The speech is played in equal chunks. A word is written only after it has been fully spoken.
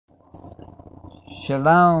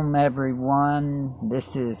Shalom, everyone.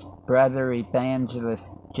 This is Brother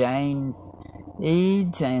Evangelist James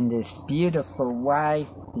Eads and his beautiful wife,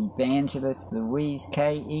 Evangelist Louise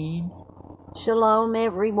K. Eads. Shalom,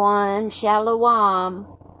 everyone. Shalom.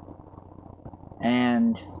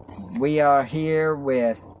 And we are here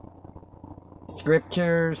with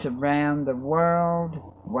Scriptures Around the World,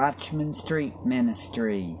 Watchman Street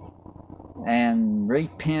Ministries, and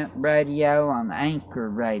Repent Radio on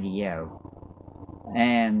Anchor Radio.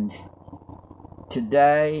 And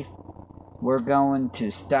today we're going to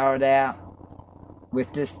start out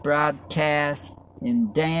with this broadcast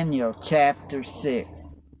in Daniel chapter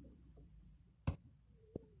 6.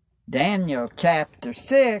 Daniel chapter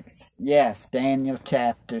 6? Yes, Daniel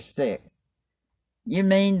chapter 6. You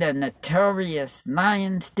mean the notorious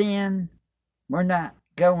lion's den? We're not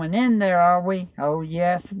going in there, are we? Oh,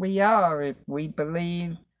 yes, we are. If we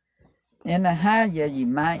believe in Ahia, you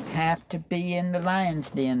might have to be in the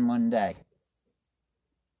lion's den one day.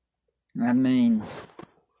 I mean,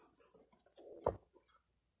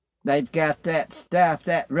 they've got that stuff,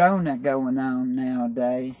 that Rona going on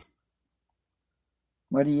nowadays.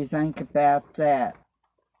 What do you think about that?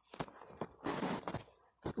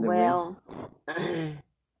 Well,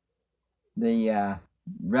 the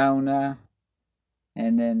Rona,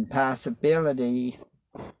 and then possibility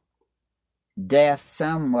death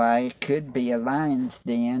some way. Could be a lion's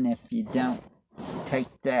den if you don't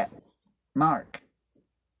take that mark.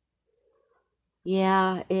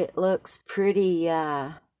 yeah, it looks pretty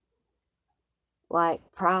like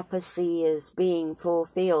prophecy is being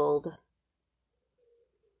fulfilled.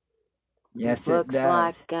 Yes, it looks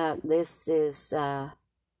does. like this is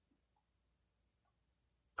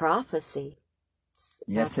prophecy.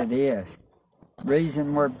 Yes, it is.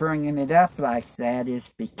 Reason we're bringing it up like that is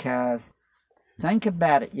because, think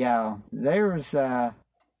about it, y'all. There was a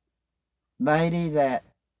lady that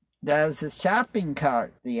does a shopping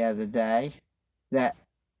cart the other day that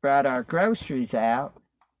brought our groceries out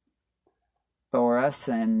for us,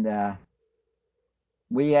 and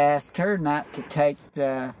we asked her not to take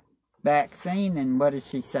the vaccine, and what did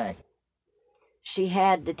she say? She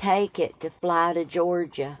had to take it to fly to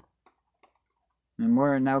Georgia. And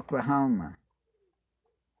we're in Oklahoma.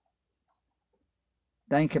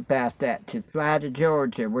 Think about that, to fly to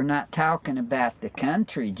Georgia. We're not talking about the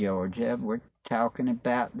country Georgia. We're talking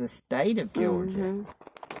about the state of Georgia.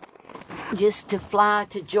 Mm-hmm. Just to fly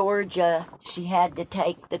to Georgia, she had to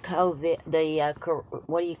take the COVID,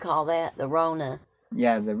 what do you call that? The Rona.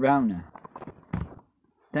 Yeah, the Rona.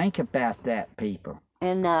 Think about that, people.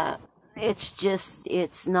 And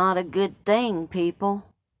it's not a good thing, people.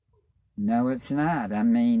 No, it's not. I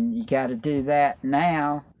mean, you got to do that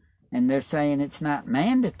now. And they're saying it's not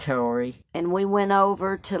mandatory. And we went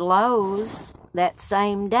over to Lowe's that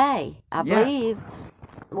same day. I believe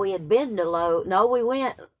we had been to Lowe's. No, we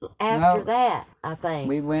went after that, I think.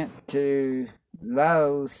 We went to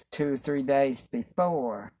Lowe's 2 or 3 days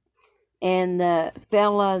before. And the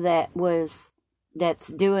fella that's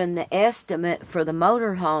doing the estimate for the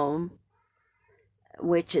motorhome,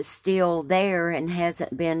 which is still there and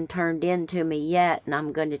hasn't been turned in to me yet, and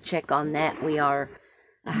I'm going to check on that. We are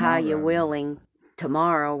How You Willing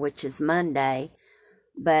tomorrow, which is Monday,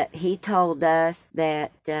 but he told us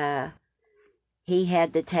that he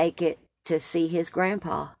had to take it to see his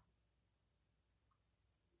grandpa.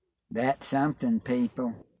 That's something,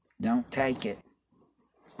 people. Don't take it.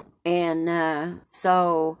 And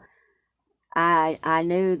so I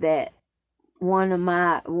knew that one of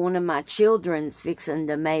my children's fixing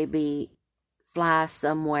to maybe fly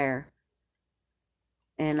somewhere,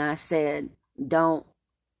 and I said, don't.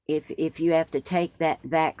 If you have to take that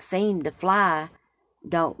vaccine to fly,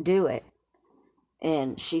 don't do it.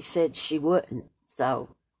 And she said she wouldn't. So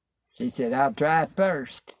she said, I'll try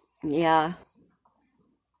first. Yeah.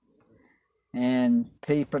 And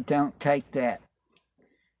people don't take that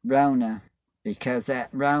Rona, because that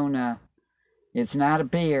Rona is not a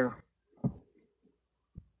beer.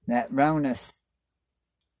 That Rona,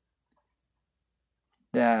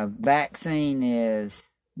 the vaccine is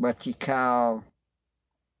what you call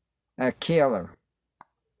a killer.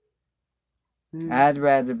 I'd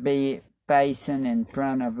rather be facing in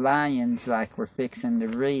front of lions like we're fixing to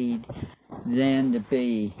read than to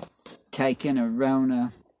be taking a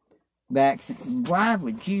Rona vaccine. Why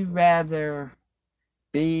would you rather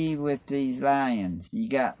be with these lions? You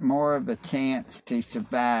got more of a chance to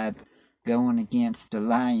survive going against the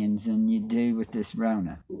lions than you do with this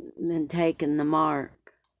Rona. Than taking the mark.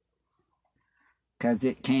 Because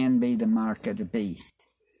it can be the mark of the beast.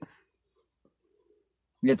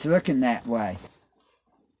 It's looking that way.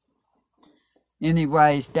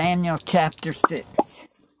 Anyways, Daniel chapter 6.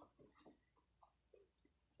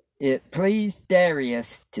 It pleased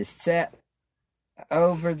Darius to set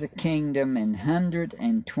over the kingdom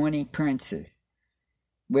 120 princes,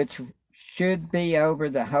 which should be over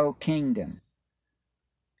the whole kingdom,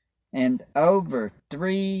 and over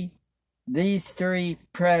these three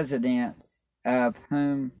presidents, of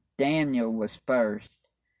whom Daniel was first,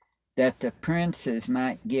 that the princes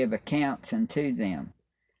might give accounts unto them,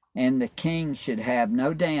 and the king should have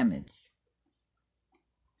no damage.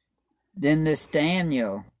 Then this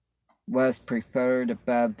Daniel was preferred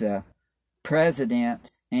above the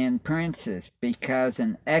presidents and princes, because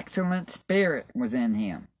an excellent spirit was in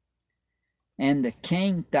him, and the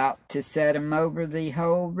king thought to set him over the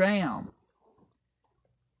whole realm.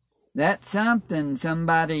 That's something,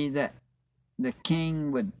 somebody that the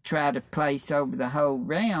king would try to place over the whole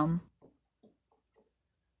realm.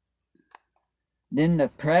 Then the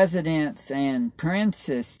presidents and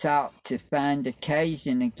princes sought to find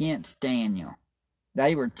occasion against Daniel.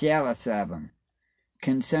 They were jealous of him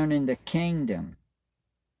concerning the kingdom,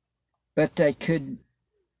 but they could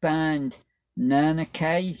find none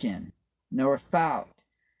occasion nor fault,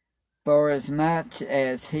 forasmuch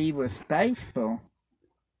as he was faithful,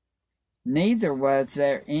 neither was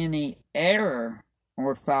there any error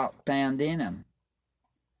or fault found in him.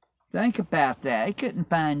 Think about that. They couldn't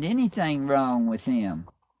find anything wrong with him.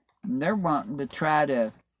 And they're wanting to try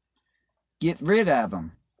to get rid of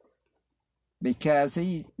him, because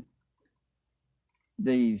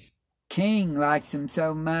the king likes him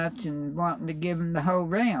so much and wanting to give him the whole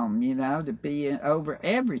realm, to be over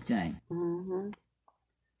everything. Mm-hmm.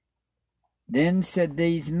 Then said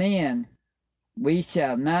these men, we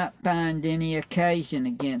shall not find any occasion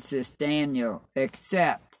against this Daniel,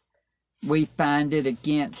 except we find it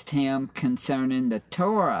against him concerning the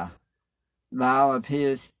Torah law of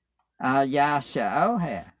his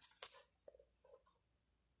Yashaohah.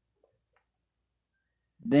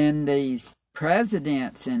 Then these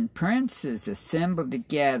presidents and princes assembled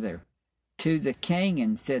together to the king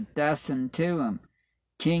and said thus unto him,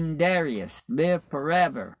 King Darius, live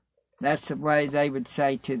forever. That's the way they would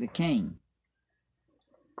say to the king.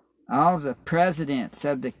 All the presidents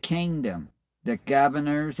of the kingdom, the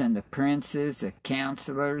governors and the princes, the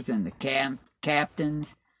counselors and the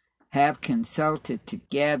captains, have consulted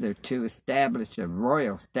together to establish a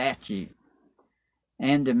royal statute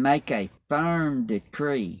and to make a firm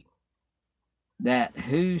decree that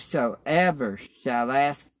whosoever shall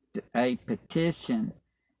ask a petition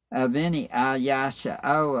of any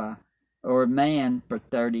Yashaoah or man for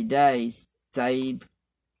 30 days, save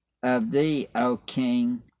of thee, O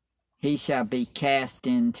king, he shall be cast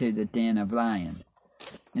into the den of lions.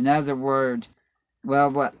 In other words,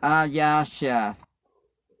 what Yashaohah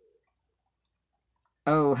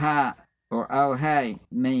or Ohai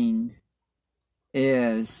means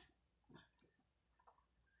is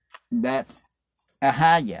that's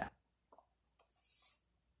Ahaya,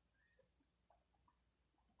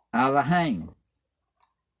 Elohim,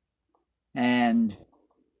 and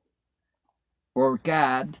or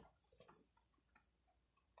God,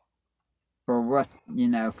 for what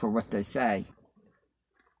they say.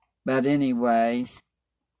 But anyways,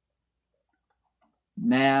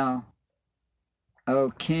 now,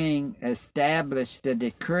 O king, establish the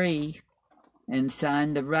decree and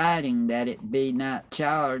sign the writing that it be not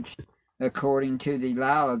charged according to the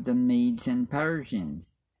law of the Medes and Persians.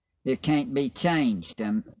 It can't be changed,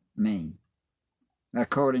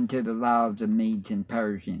 according to the law of the Medes and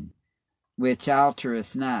Persians, which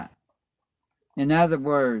altereth not. In other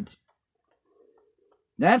words,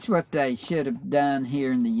 that's what they should have done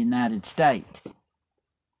here in the United States.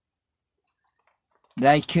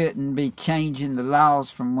 They couldn't be changing the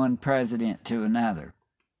laws from one president to another.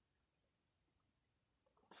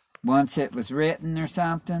 Once it was written or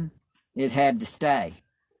something, it had to stay.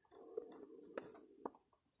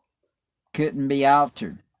 Couldn't be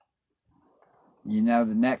altered. The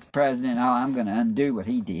next president, I'm going to undo what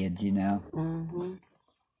he did, Mm-hmm.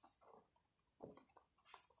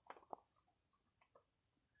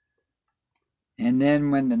 And then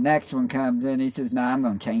when the next one comes in, he says, no, I'm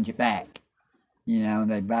going to change it back.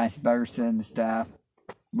 They vice versa and stuff.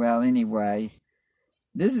 Well, anyways,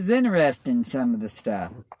 this is interesting, some of the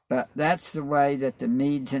stuff. But that's the way that the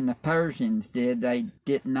Medes and the Persians did. They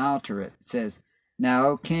didn't alter it. It says, now,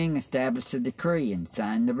 O king, establish a decree and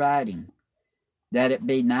sign the writing, that it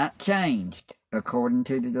be not changed according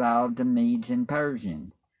to the law of the Medes and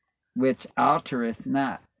Persians, which altereth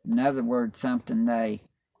not. In other words, something they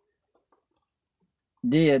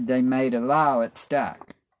did, they made a law, it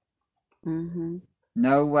stuck. Mm-hmm.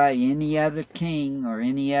 No way any other king or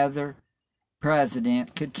any other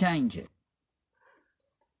president could change it.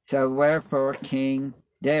 So wherefore King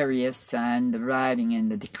Darius signed the writing in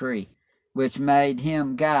the decree, which made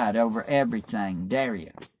him God over everything,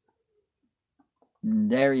 Darius. And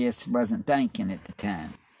Darius wasn't thinking at the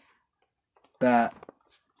time. But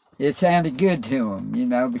it sounded good to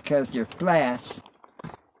him, because your flesh,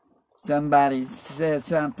 somebody says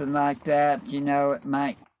something like that, it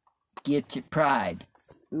might get you pride.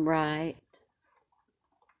 Right.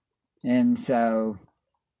 And so...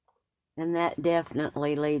 And that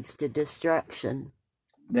definitely leads to destruction.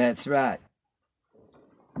 That's right.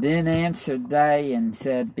 Then answered they and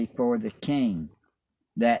said before the king,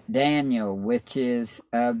 that Daniel, which is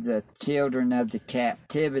of the children of the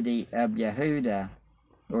captivity of Yehuda,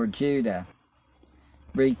 or Judah,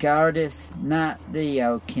 regardeth not thee,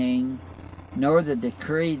 O king, nor the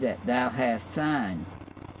decree that thou hast signed,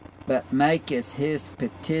 but maketh his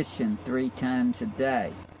petition 3 times a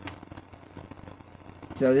day.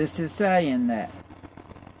 So this is saying that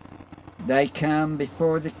they come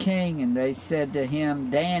before the king, and they said to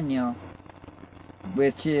him, Daniel,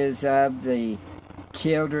 which is of the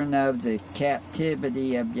children of the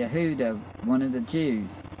captivity of Yehuda, one of the Jews,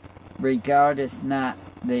 regardeth not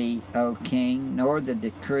thee, O king, nor the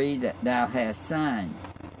decree that thou hast signed,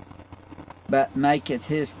 but maketh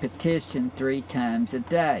his petition 3 times a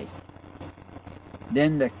day.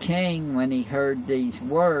 Then the king, when he heard these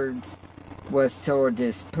words, was sore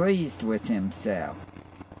displeased with himself,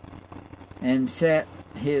 and set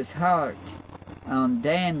his heart on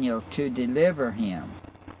Daniel to deliver him.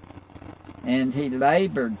 And he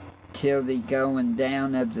labored till the going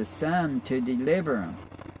down of the sun to deliver him.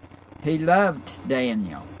 He loved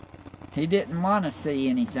Daniel. He didn't want to see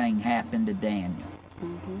anything happen to Daniel.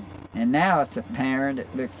 Mm-hmm. And now it's apparent,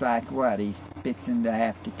 it looks like he's fixing to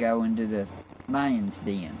have to go into the lion's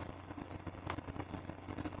den.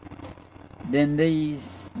 Then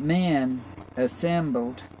these men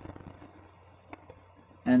assembled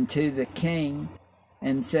unto the king,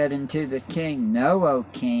 and said unto the king, Know, O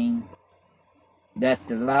king, that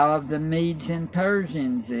the law of the Medes and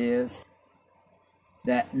Persians is,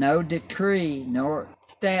 that no decree nor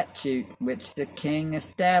statute which the king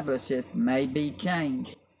establisheth may be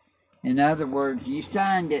changed. In other words, you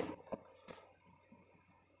signed it.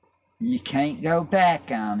 You can't go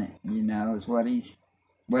back on it, is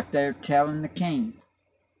what they're telling the king.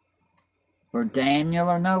 For Daniel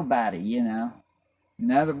or nobody, In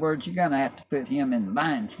other words, you're going to have to put him in the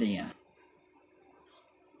lion's den.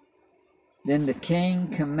 Then the king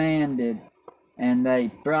commanded, and they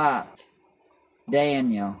brought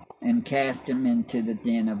Daniel and cast him into the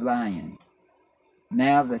den of lions.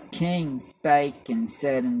 Now the king spake and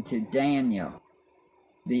said unto Daniel,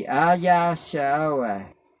 The Yahshua,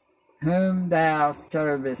 whom thou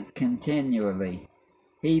servest continually,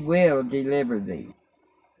 he will deliver thee.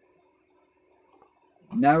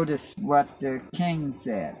 Notice what the king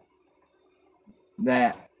said,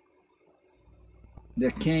 that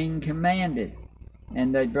the king commanded,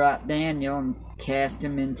 and they brought Daniel and cast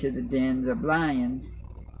him into the dens of lions.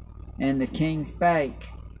 And the king spake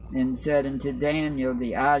and said unto Daniel,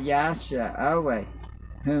 The Yahshua,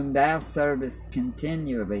 whom thou servest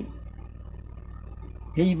continually,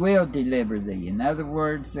 he will deliver thee. In other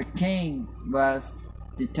words, the king was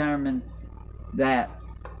determined that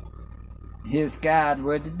his God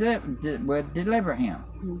would deliver him.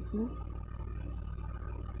 Mm-hmm.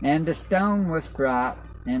 And a stone was brought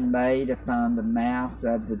and laid upon the mouth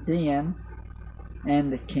of the den,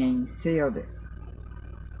 and the king sealed it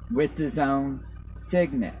with his own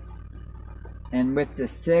signet, and with the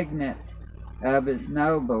signet of his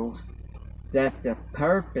nobles, that the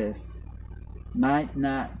purpose might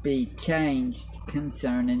not be changed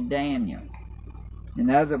concerning Daniel. In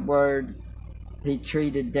other words, he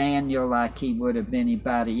treated Daniel like he would have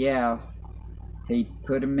anybody else. He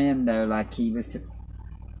put him in there like he was,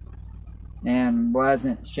 and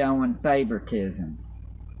wasn't showing favoritism.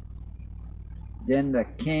 Then the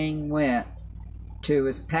king went to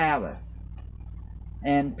his palace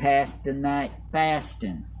and passed the night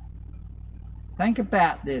fasting. Think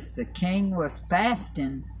about this. The king was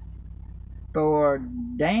fasting for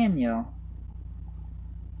Daniel.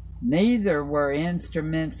 Neither were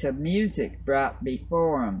instruments of music brought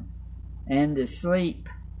before him, and the sleep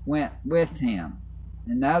went with him.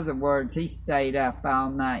 In other words, he stayed up all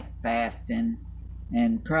night fasting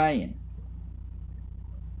and praying.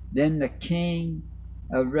 Then the king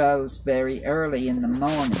arose very early in the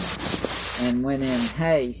morning, and went in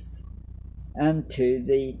haste unto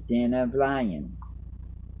the den of lions.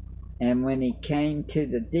 And when he came to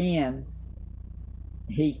the den,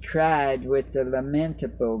 he cried with a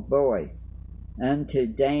lamentable voice unto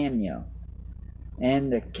Daniel,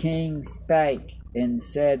 And the king spake and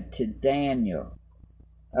said to Daniel,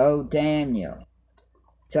 O Daniel,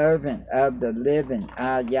 servant of the living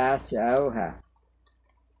Yahshua,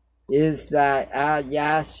 is thy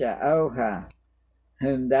Yahshua,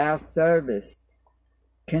 whom thou servest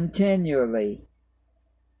continually,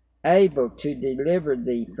 able to deliver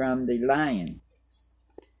thee from the lion?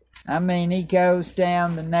 I mean, he goes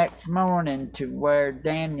down the next morning to where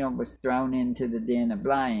Daniel was thrown into the den of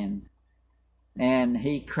lions, and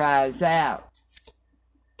he cries out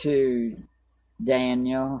to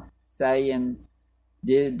Daniel, saying,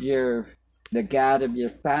 did the God of your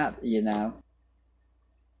father,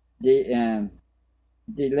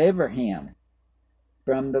 deliver him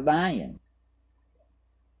from the lions?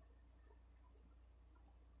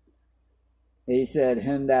 He said,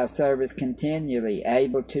 whom thou servest continually,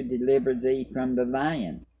 able to deliver thee from the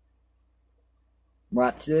lion.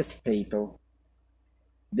 Watch this, people.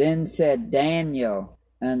 Then said Daniel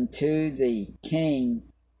unto the king,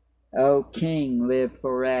 O king, live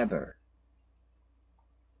forever.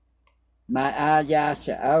 My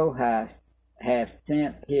Yahshua hath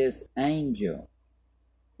sent his angel,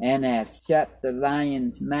 and hath shut the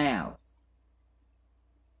lions' mouths,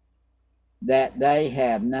 that they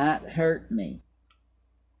have not hurt me,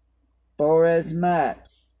 forasmuch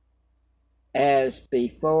as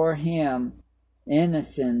before him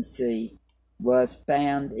innocency was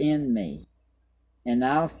found in me, and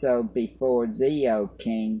also before thee, O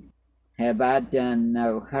king, have I done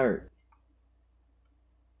no hurt.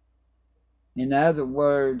 In other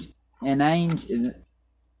words, an angel,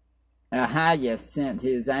 Ahiah sent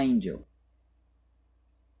his angel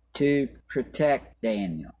to protect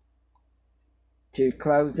Daniel, to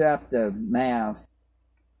close up the mouths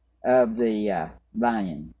of the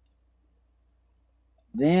lion.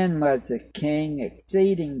 Then was the king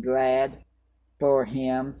exceeding glad for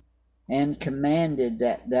him, and commanded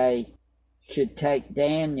that they should take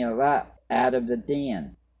Daniel up out of the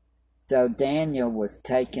den. So Daniel was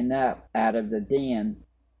taken up out of the den,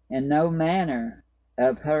 and no manner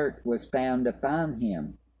of hurt was found upon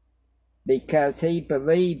him, because he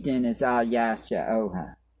believed in his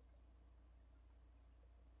Yahshua.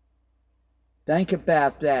 Think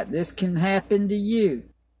about that. This can happen to you.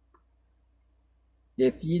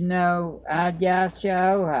 If you know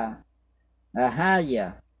Yahshua,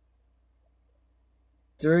 Ahiah,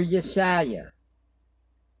 through Yeshua,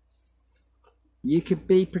 you could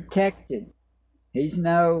be protected. He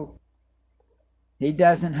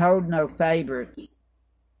doesn't hold no favorites.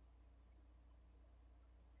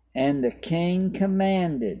 And the king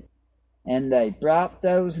commanded, and they brought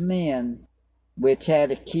those men which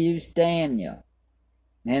had accused Daniel,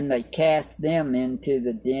 and they cast them into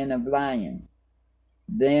the den of lions,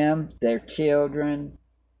 them, their children,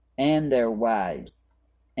 and their wives.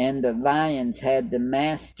 And the lions had the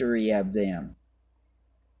mastery of them,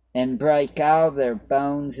 and brake all their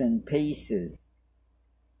bones in pieces,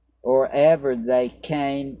 or ever they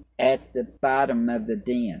came at the bottom of the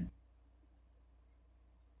den.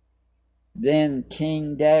 Then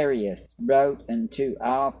King Darius wrote unto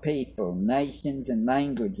all people, nations, and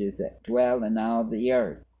languages that dwell in all the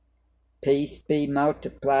earth, Peace be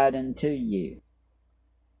multiplied unto you.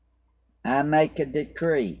 I make a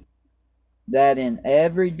decree that in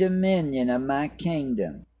every dominion of my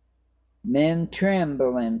kingdom men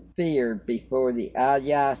tremble and fear before the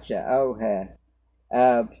Yahshua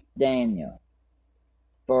of Daniel,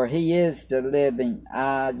 for he is the living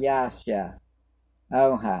Yahshua,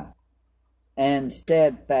 and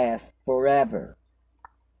steadfast forever,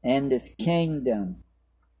 and his kingdom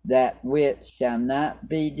that which shall not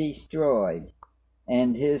be destroyed,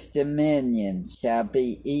 and his dominion shall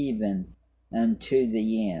be even unto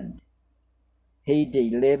the end. He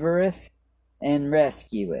delivereth and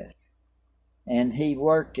rescueth, and he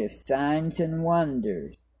worketh signs and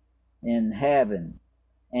wonders in heaven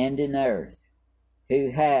and in earth,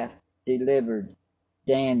 who hath delivered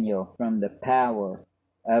Daniel from the power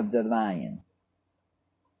of the lion.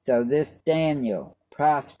 So this Daniel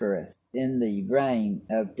prospereth in the reign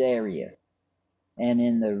of Darius, and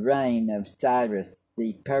in the reign of Cyrus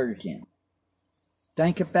the Persian.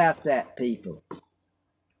 Think about that, people.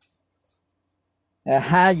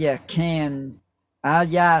 Ahiah,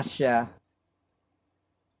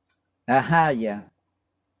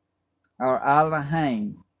 or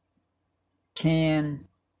Elohim, can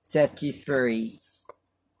set you free.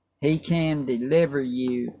 He can deliver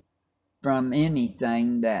you from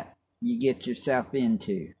anything that you get yourself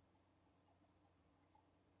into.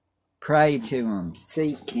 Pray to him,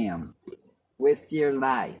 seek him with your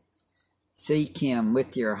life. Seek him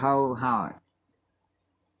with your whole heart.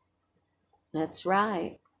 That's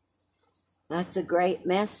right. That's a great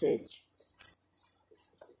message.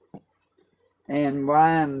 And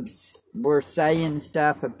why we're saying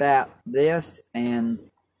stuff about this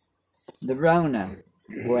and the Rona.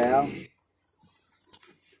 Well,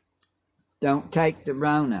 don't take the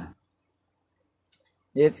Rona.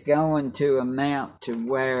 It's going to amount to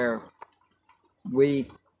where we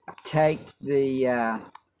take the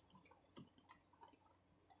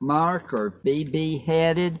mark or be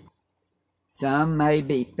beheaded. Some may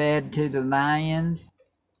be fed to the lions,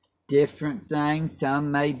 different things.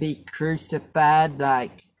 Some may be crucified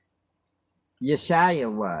like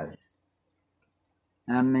Yeshua was.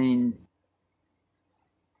 I mean,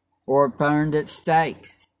 or burned at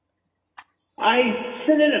stakes. I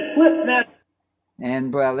sent in a clip that.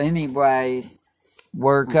 And well, anyways,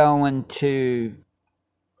 we're going to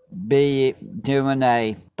be doing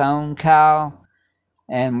a phone call,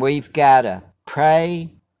 and we've got a prayer,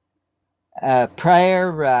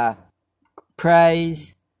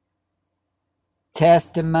 praise,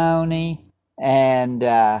 testimony, and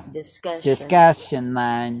discussion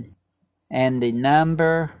line. And the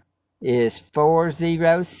number is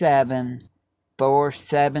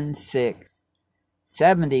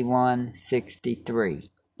 407-476-7163.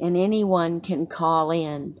 And anyone can call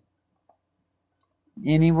in.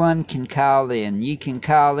 Anyone can call in. You can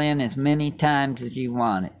call in as many times as you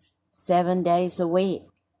want it. 7 days a week.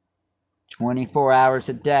 24 hours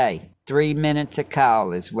a day. 3 minutes a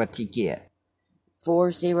call is what you get.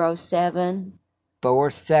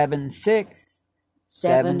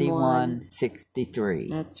 407-476-7163.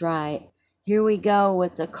 That's right. Here we go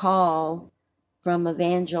with the call from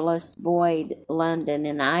Evangelist Boyd London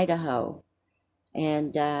in Idaho.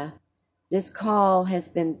 And this call has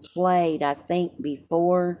been played, I think,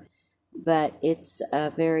 before, but it's a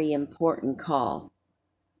very important call.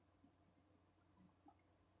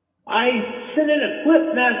 I sent in a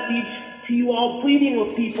clip message to you all pleading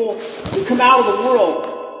with people to come out of the world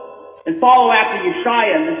and follow after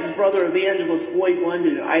Yeshua. This is Brother Evangelist Boyd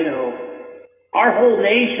London in Idaho. Our whole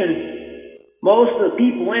nation, most of the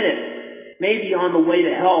people in it, may be on the way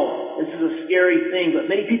to hell. This is a scary thing, but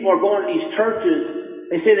many people are going to these churches.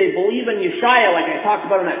 They say they believe in Yeshua, like I talked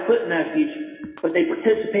about in that clip message, but they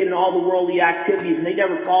participate in all the worldly activities, and they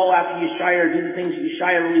never follow after Yeshua or do the things that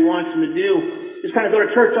Yeshua really wants them to do. Just kind of go to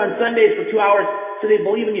church on Sundays for 2 hours, so they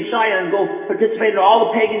believe in Yeshua and go participate in all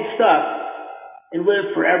the pagan stuff and live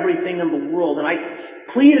for everything in the world. And I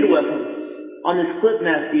pleaded with them on this clip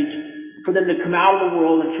message for them to come out of the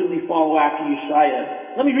world and truly follow after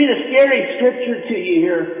Yeshua. Let me read a scary scripture to you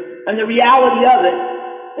here and the reality of it.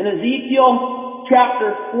 In Ezekiel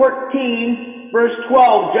chapter 14, verse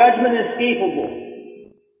 12, judgment inescapable.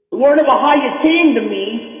 The word of Ahia came to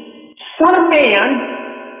me, Son of man,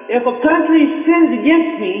 if a country sins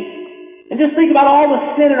against me, and just think about all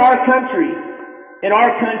the sin in our country,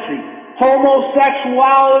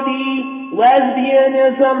 homosexuality,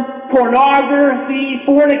 lesbianism, pornography,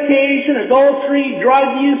 fornication, adultery,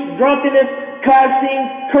 drug use, drunkenness, cussing,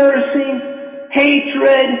 cursing,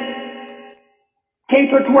 hatred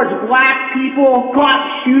towards black people, caught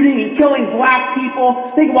shooting and killing black people.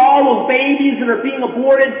 Think of all those babies that are being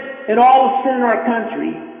aborted and all the sin in our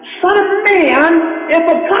country. Son of man, if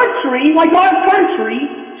a country, like our country,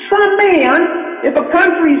 Son of man, if a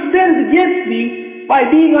country sins against me by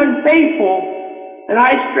being unfaithful, and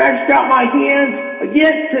I stretched out my hands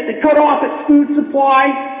against it to cut off its food supply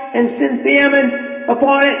and send famine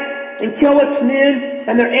upon it and kill its men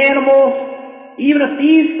and their animals, even if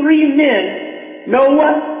these three men,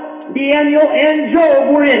 Noah, Daniel, and Job,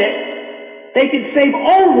 were in it, they could save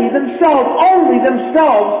only themselves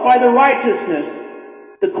by their righteousness,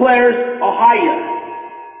 declares Ahia.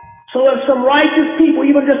 So if some righteous people,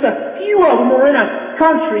 even just a few of them, were in a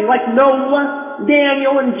country like Noah,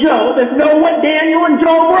 Daniel, and Job, if Noah, Daniel, and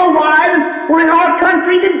Job were alive and were in our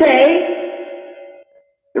country today,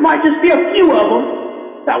 there might just be a few of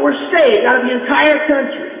them that were saved out of the entire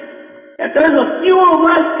country. If there's a few of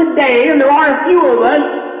us today, and there are a few of us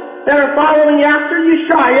that are following after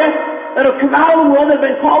Yeshua, that have come out of the world, that have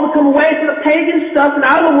been called to come away from the pagan stuff and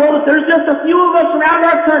out of the world, if there's just a few of us around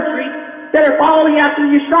our country that are following after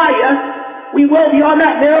Yeshua, we will be on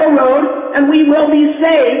that narrow road, and we will be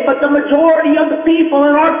saved. But the majority of the people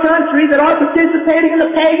in our country that are participating in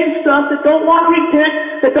the pagan stuff, that don't want to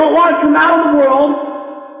repent, that don't want to come out of the world,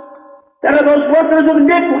 that are those workers of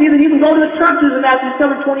iniquity that even go to the churches in Matthew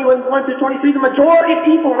 7:21-23, the majority of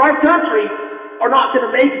people in our country are not going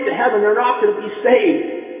to make it to heaven. They're not going to be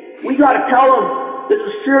saved. We got to tell them this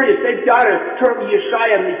is serious. They've got to turn to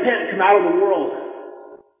Yeshua and repent and come out of the world.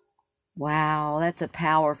 Wow, that's a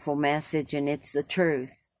powerful message, and it's the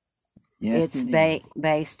truth. Yes, It's it is.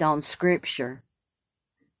 based on scripture.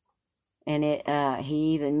 And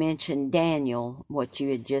he even mentioned Daniel, what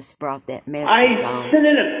you had just brought that message I on. sent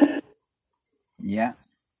in a Yeah.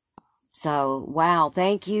 So, wow,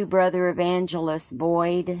 thank you, Brother Evangelist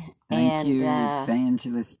Boyd. Thank you,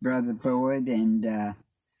 Evangelist Brother Boyd. And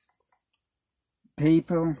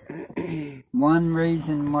people, one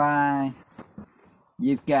reason why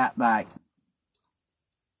you've got like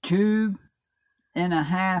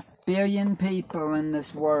 2.5 billion people in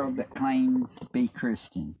this world that claim to be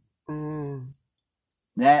Christian.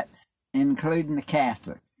 That's including the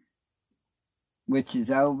Catholics, which is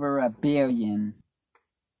over 1 billion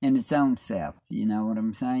in its own self. You know what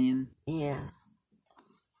I'm saying? Yes.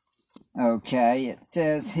 Okay, it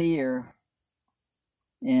says here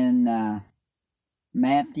in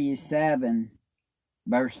Matthew 7,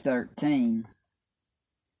 verse 13,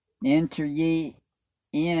 "Enter ye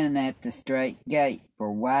in at the strait gate,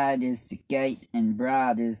 for wide is the gate and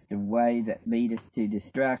broad is the way that leadeth to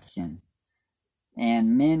destruction,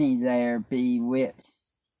 and many there be which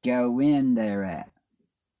go in thereat.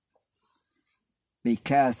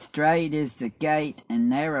 Because strait is the gate, and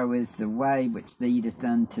narrow is the way which leadeth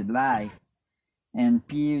unto life, and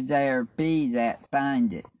few there be that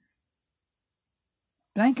find it."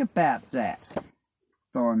 Think about that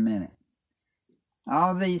for a minute.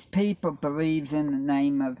 All these people believes in the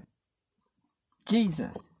name of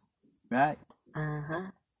Jesus, right?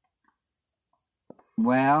 Uh-huh.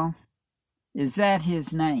 Well, is that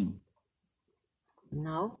his name?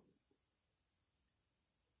 No.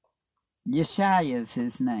 Yeshua's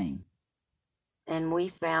his name. And we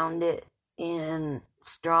found it in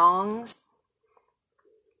Strong's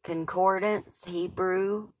Concordance,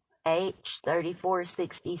 Hebrew,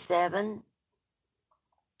 H3467.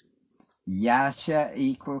 Yasha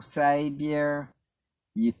equals Savior.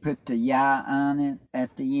 You put the Yah on it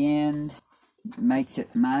at the end. Makes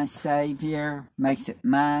it my Savior. Makes it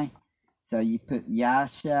my. So you put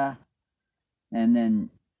Yasha. And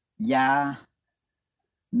then Yah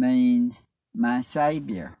means my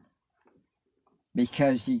Savior.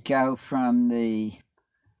 Because you go from the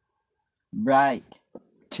right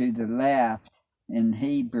to the left in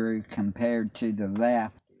Hebrew compared to the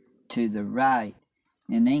left to the right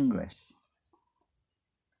in English.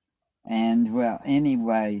 And, well,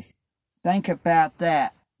 anyways, think about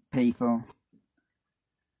that, people.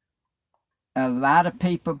 A lot of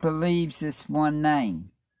people believes this one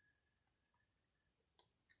name.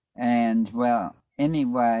 And, well,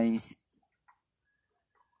 anyways,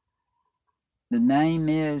 the name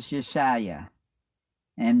is Yeshua.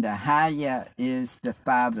 And Ahaya is the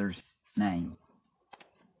Father's name,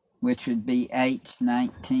 which would be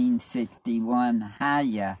H1961.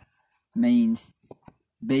 Haya means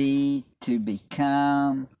be, to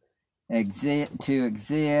become, to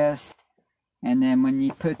exist. And then when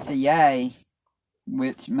you put the A,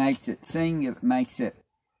 which makes it singular, makes it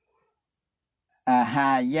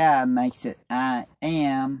Ahaya, makes it I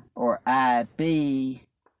am or I be.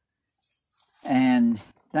 And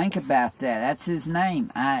think about that. That's his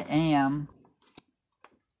name, I am.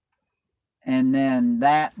 And then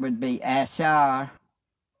that would be Ashar.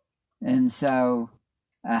 And so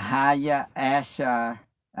Ahaya, Ashar,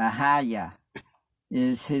 Ahaya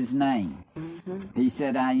is his name. Mm-hmm. He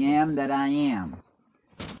said, I am that I am.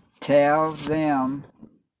 Tell them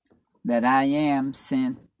that I am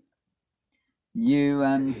sent you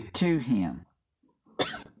unto him.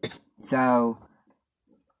 So,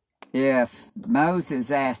 if Moses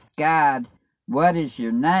asked God, what is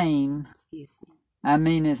your name? Excuse me. I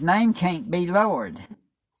mean, his name can't be Lord.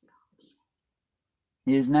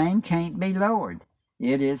 His name can't be Lord.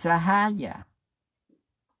 It is Ahaya.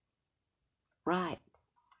 Right.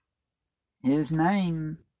 His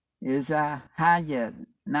name is Ahaya,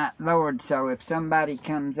 not Lord. So if somebody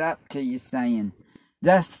comes up to you saying,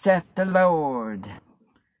 thus saith the Lord,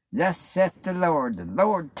 thus saith the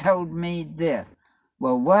Lord told me this.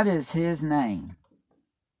 Well, what is his name?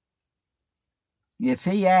 If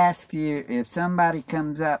he asks you, if somebody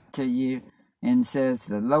comes up to you and says,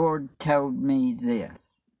 the Lord told me this,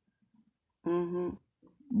 Mm-hmm.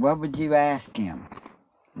 what would you ask him?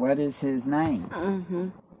 What is his name? Mm-hmm.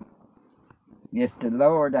 If the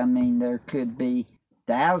Lord, I mean, there could be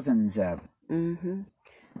thousands of them. Mm-hmm.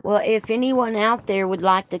 Well, if anyone out there would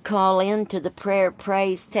like to call in to the prayer,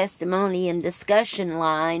 praise, testimony, and discussion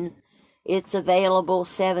line, it's available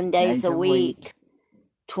 7 days a week,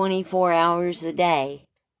 24 hours a day.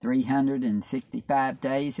 365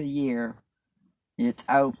 days a year. It's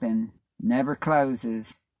open, never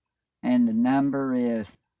closes, and the number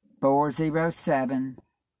is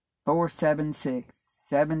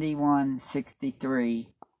 407-476-7163.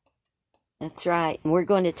 That's right. And we're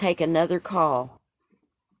going to take another call.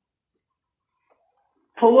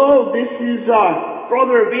 Hello, this is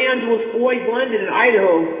Brother Evangelist Boyd Glendon in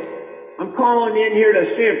Idaho. I'm calling in here to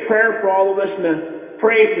say a prayer for all of us and to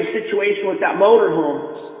pray for the situation with that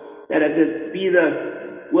motorhome, that it be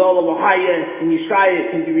the will of Ahia and Yeshaya,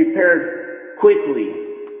 it can be repaired quickly.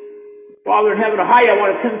 Father in heaven, Ahia, I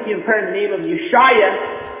want to come to you in prayer in the name of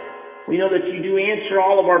Yeshaya. We know that you do answer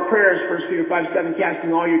all of our prayers, 1 Peter 5:7,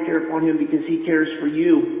 casting all your care upon him because he cares for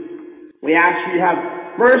you. We ask you to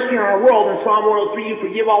have mercy on our world. In Psalm 103, you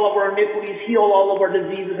forgive all of our iniquities, heal all of our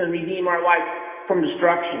diseases, and redeem our life from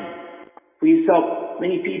destruction. Please help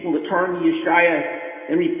many people to turn to Yeshaya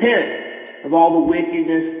and repent of all the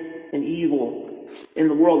wickedness and evil in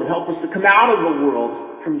the world, and help us to come out of the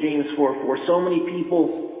world from James 4:4. So many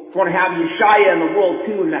people want to have Yeshaya in the world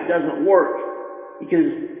too, and that doesn't work.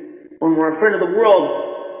 Because when we're a friend of the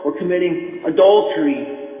world, we're committing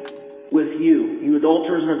adultery with you. You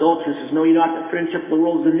adulterers and adulteresses, know you not that friendship of the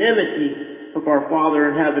world is enmity of our Father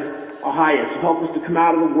in heaven, Ahia. So help us to come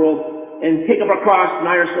out of the world and take up our cross,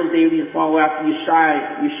 deny ourselves daily, and follow after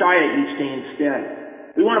Yeshaya each day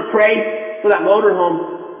instead. We want to pray for that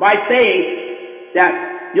motorhome by faith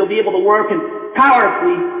that you'll be able to work and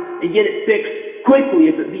powerfully and get it fixed quickly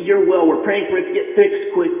if it be your will. We're praying for it to get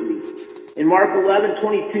fixed quickly. In Mark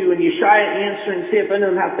 11:22, and Yeshaya answering saith unto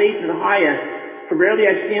them, have faith in Ahia. For verily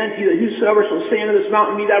I say unto you that whosoever shall say unto this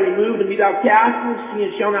mountain, be thou removed and be thou cast into the sea,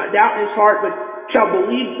 and shall not doubt in his heart, but shall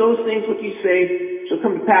believe those things which ye say shall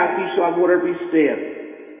come to pass, he shall have whatever he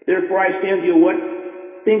saith. Therefore I say unto you, what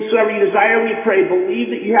things soever you desire, we pray,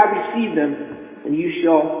 believe that you have received them, and you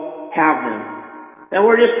shall have them. And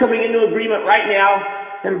we're just coming into agreement right now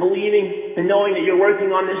and believing and knowing that you're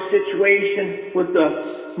working on this situation with the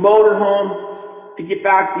motorhome to get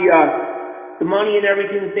back the money and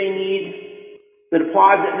everything that they need, the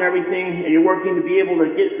deposit and everything, and you're working to be able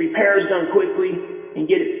to get repairs done quickly and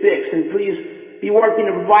get it fixed. And please be working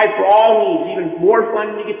to provide for all needs, even more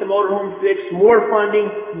funding to get the motorhome fixed, more funding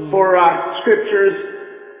for scriptures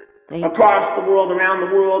across the world, around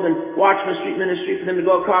the world, and Watchman Street Ministry for them to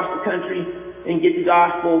go across the country and get the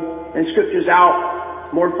gospel and scriptures out.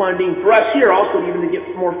 More funding for us here also, even to get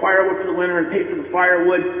more firewood for the winter and pay for the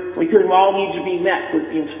firewood. We could all needs are being met,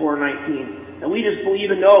 Philippians 4:19. And we just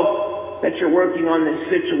believe and know that you're working on this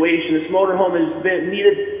situation. This motorhome has been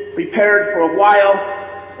needed, repaired for a while.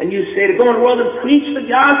 And you say to go in the world and preach the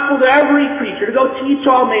gospel to every creature, to go teach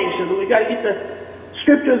all nations. But we've got to get the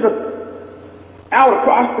scriptures out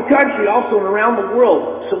across the country also and around the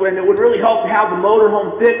world. So it would really help to have the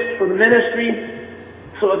motorhome fixed for the ministry.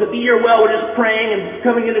 So if it be your will, we're just praying and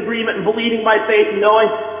coming in agreement and believing by faith and knowing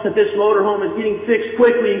that this motorhome is getting fixed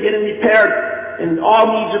quickly and getting repaired and all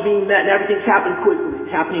needs are being met and everything's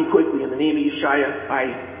happening quickly. In the name of Yeshaya,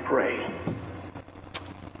 I pray.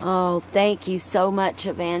 Oh, thank you so much,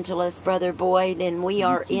 Evangelist Brother Boyd, and we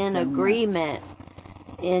are in agreement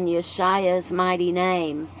in Yeshaya's mighty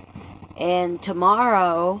name. And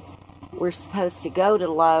tomorrow, we're supposed to go to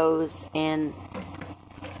Lowe's, and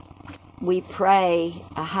we pray,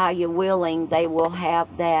 Ahia willing, they will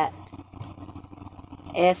have that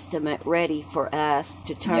estimate ready for us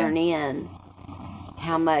to turn in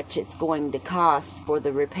how much it's going to cost for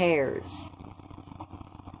the repairs.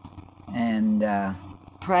 And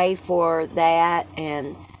pray for that,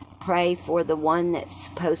 and pray for the one that's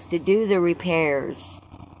supposed to do the repairs.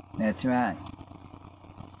 That's right.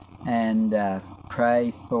 And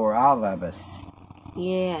pray for all of us.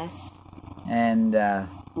 Yes. And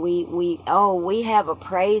we have a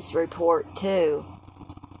praise report too.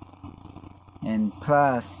 And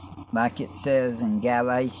plus, like it says in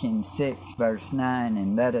Galatians 6 verse 9,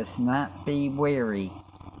 and let us not be weary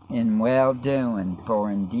in well-doing,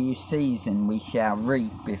 for in due season we shall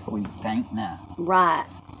reap if we faint not. Right.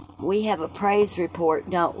 We have a praise report,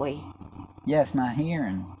 don't we? Yes, my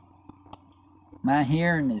hearing. My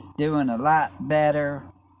hearing is doing a lot better.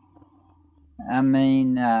 I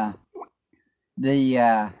mean,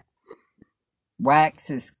 the wax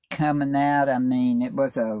is coming out. I mean, it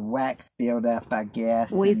was a wax buildup, I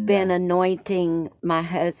guess. We've been anointing my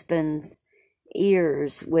husband's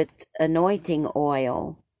ears with anointing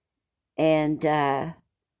oil, and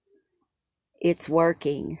it's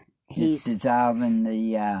working. It's dissolving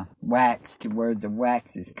the wax to where the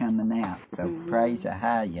wax is coming out. So praise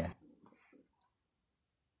Ahia.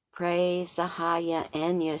 Praise Ahia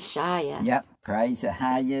and Yeshaya. Yep, praise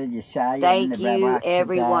Ahia, Yeshaya. Thank you,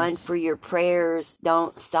 everyone, for your prayers.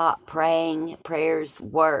 Don't stop praying. Prayers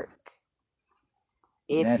work.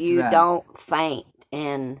 If you don't faint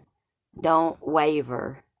and don't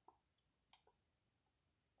waver.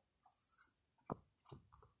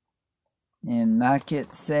 And like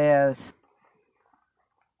it says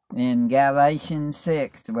in Galatians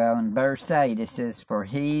 6, well, in verse 8, it says, "For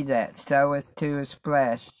he that soweth to his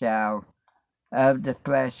flesh shall of the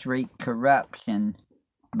flesh reap corruption,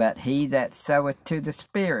 but he that soweth to the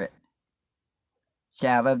Spirit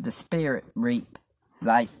shall of the Spirit reap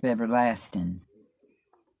life everlasting."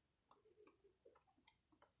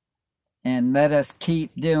 And let us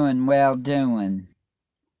keep doing well doing,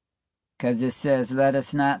 because it says, "Let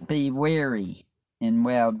us not be weary in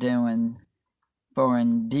well doing, for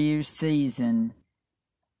in due season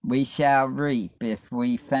we shall reap if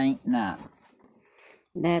we faint not."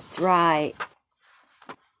 That's right.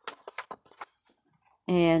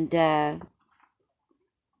 And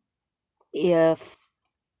if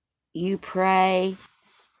you pray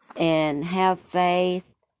and have faith,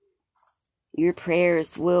 your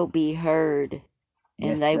prayers will be heard, and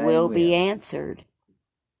Yes, they will be answered.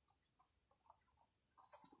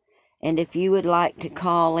 And if you would like to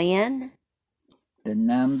call in, the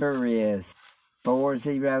number is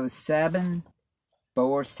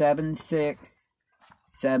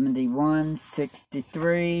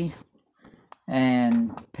 407-476-7163.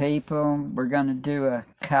 And people, we're going to do a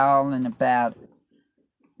call in about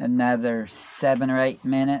another 7 or 8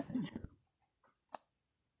 minutes.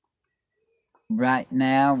 Right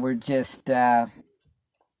now, we're just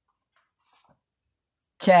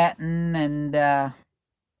chatting and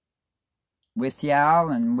with y'all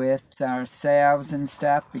and with ourselves and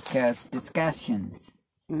stuff, because discussions.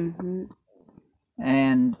 And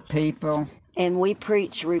people. And we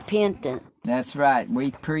preach repentance. That's right.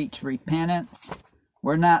 We preach repentance.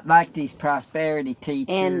 We're not like these prosperity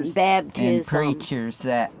teachers and baptism and preachers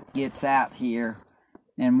that gets out here.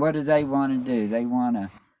 And what do they want to do? They want to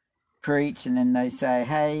preach, and then they say,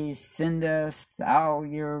 "Hey, send us all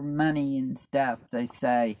your money and stuff." They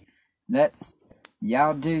say,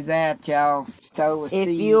 y'all do that, y'all sow a seed.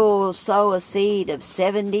 If you'll sow a seed of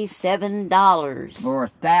 $77. Or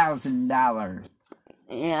 $1,000.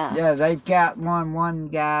 Yeah. Yeah, they've got one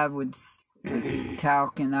guy was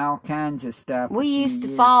talking all kinds of stuff. We used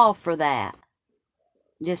to fall for that.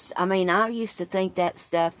 I used to think that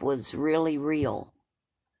stuff was really real.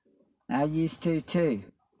 I used to too.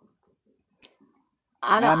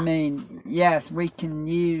 I mean, yes, we can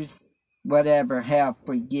use whatever help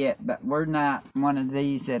we get, but we're not one of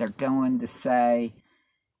these that are going to say,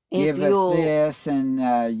 "Give us this and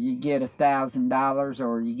you get $1,000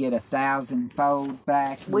 or you get 1,000-fold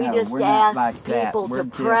back." We No, just we're not ask like that. people We're to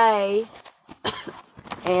pray,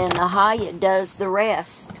 and Ahia does the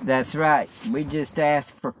rest. That's right. We just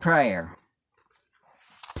ask for prayer.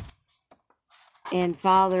 And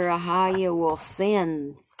Father Ahia will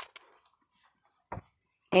send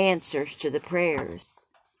answers to the prayers.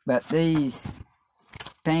 But these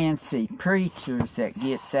fancy preachers that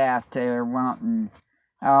gets out there wanting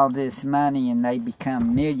all this money and they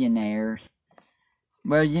become millionaires,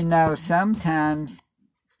 well, sometimes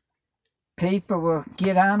people will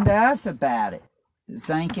get on to us about it,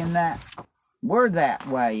 thinking that we're that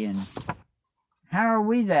way, and how are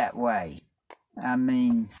we that way? I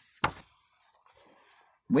mean,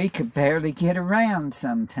 we could barely get around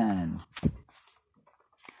sometimes.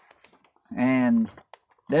 And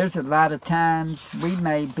there's a lot of times we'll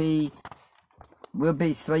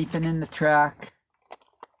be sleeping in the truck,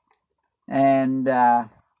 and right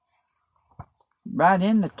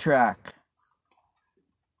in the truck,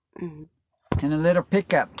 in a little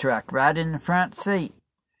pickup truck, right in the front seat.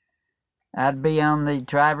 I'd be on the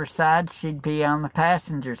driver's side, she'd be on the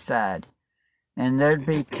passenger side. And there'd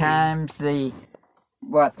be times the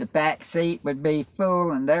back seat would be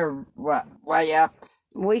full, and they're, way up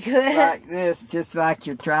We could. like this, just like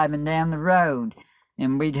you're driving down the road,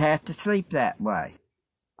 and we'd have to sleep that way.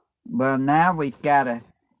 Well, now we've got a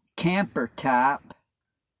camper top,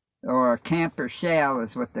 or a camper shell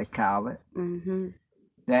is what they call it.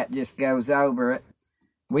 That just goes over it.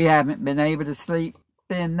 We haven't been able to sleep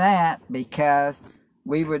in that because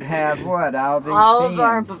we would have all these all bins. of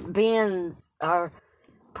our bins, our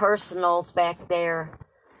personals back there,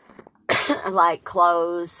 like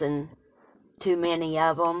clothes and too many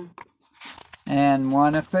of them. And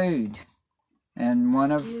one of food. And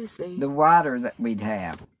one of the water that we'd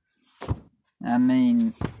have. I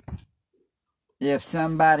mean, if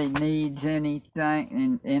somebody needs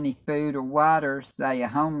anything, any food or water, say a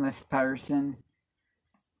homeless person,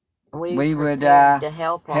 we would to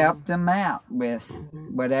help them out with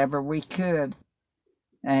whatever we could,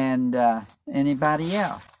 and anybody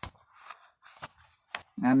else.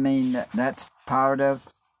 I mean, that's part of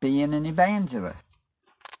being an evangelist.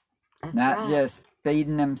 That's Not right. just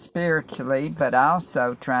feeding them spiritually, but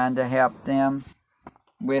also trying to help them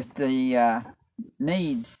with the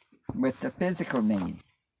needs, with the physical needs.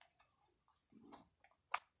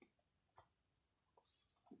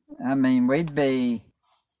 I mean, we'd be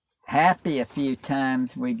happy a few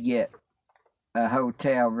times we'd get a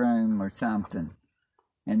hotel room or something.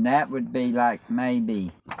 And that would be like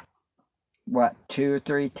maybe, 2 or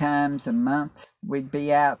 3 times a month we'd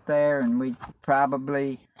be out there, and we'd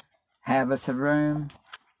probably have us a room.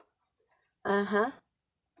 Uh-huh.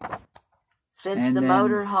 Since And the then-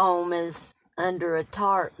 motorhome is under a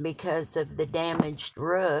tarp because of the damaged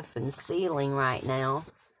roof and ceiling right now,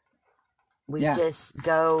 we Yeah. just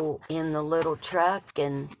go in the little truck,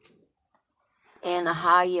 and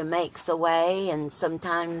Ahaya makes away, and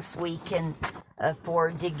sometimes we can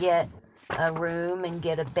afford to get a room and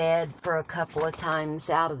get a bed for a couple of times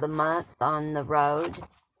out of the month on the road.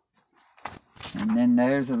 And then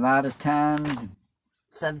there's a lot of times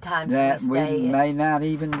Sometimes that we we stay at... may not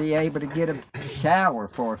even be able to get a shower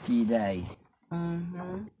for a few days.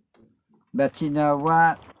 Mm-hmm. But you know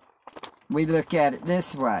what? We look at it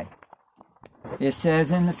this way. It says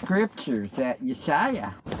in the scriptures that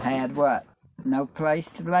Yeshua had what? No place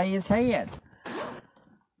to lay his head.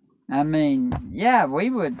 I mean, yeah, we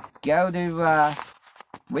would go to,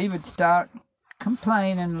 we would start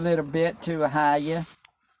complaining a little bit to Ahaya,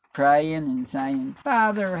 praying and saying,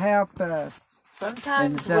 Father, help us.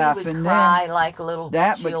 Sometimes we stuff, would and cry like little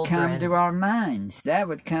That children. would come to our minds. That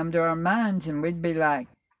would come to our minds, and we'd be like,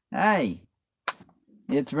 hey,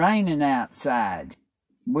 it's raining outside.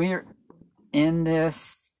 We're in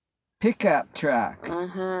this pickup truck.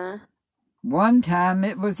 Uh-huh. One time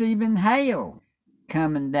it was even hail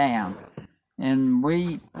coming down, and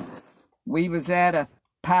we was at a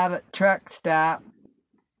pilot truck stop,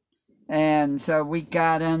 and so we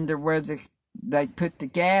got under where they put the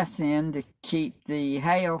gas in to keep the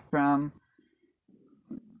hail from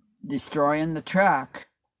destroying the truck.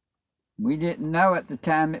 We didn't know at the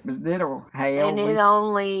time it was little hail. And it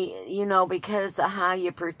only, because of how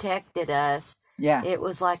you protected us, Yeah, it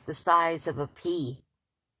was like the size of a pea.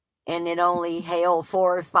 And it only hailed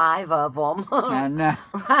 4 or 5 of them I know.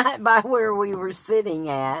 right by where we were sitting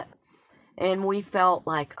at. And we felt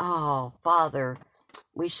like, oh, Father,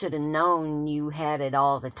 we should have known you had it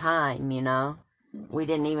all the time, We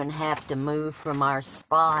didn't even have to move from our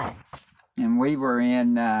spot. And we were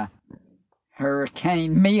in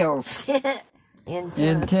Hurricane Mills in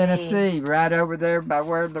in Tennessee, right over there by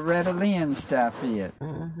where the Loretta Lynn stuff is.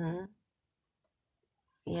 Mm-hmm.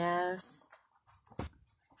 Yes.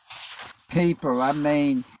 People, I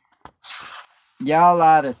mean, y'all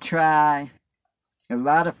ought to try. A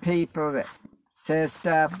lot of people that says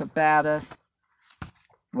stuff about us,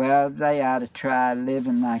 well, they ought to try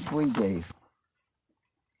living like we do.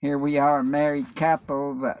 Here we are, a married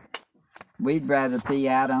couple, but we'd rather be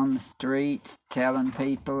out on the streets telling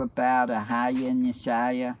people about Ahaya and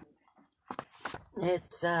Yeshua.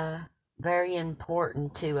 It's very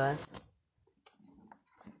important to us.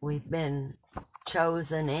 We've been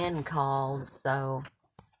chosen and called, so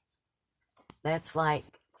that's like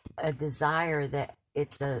a desire that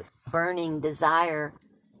it's a burning desire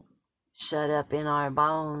shut up in our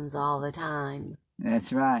bones all the time.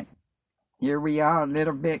 That's right. Here we are, a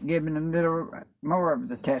little bit, giving a little more of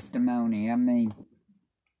the testimony. I mean,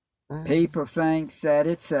 people think that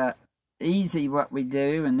it's easy what we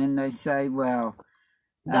do, and then they say, well,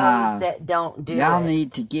 Those that don't do y'all it.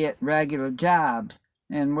 need to get regular jobs.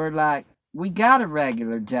 And we're like, we got a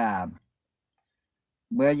regular job.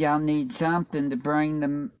 Well, y'all need something to bring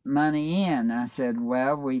the money in. I said,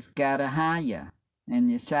 well, we've got Ahaya and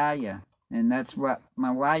Yeshua. And that's what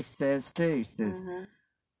my wife says too. Says,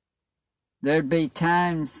 there'd be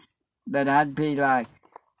times that I'd be like,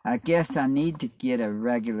 I guess I need to get a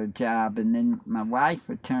regular job. And then my wife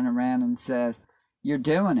would turn around and says, you're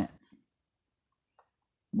doing it.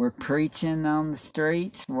 We're preaching on the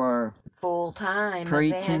streets. We're Full-time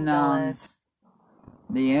preaching on evangelists.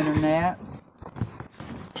 the internet,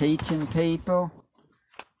 teaching people.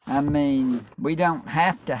 I mean, we don't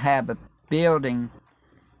have to have a building,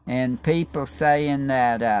 and people saying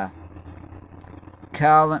that,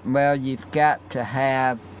 well, you've got to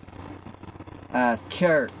have a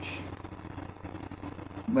church.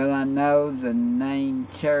 Well, I know the name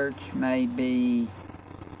church may be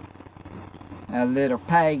a little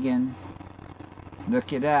pagan.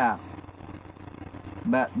 Look it up.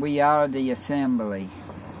 But we are the assembly.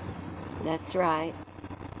 That's right.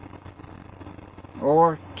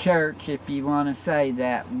 Or church, if you want to say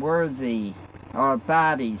that. Our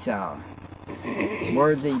bodies are.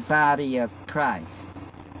 We're the body of Christ.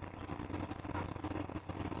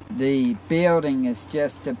 The building is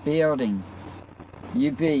just a building.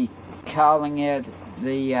 You be calling it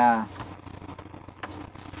the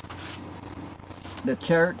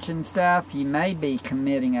church and stuff, you may be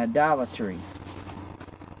committing idolatry.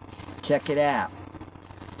 Check it out.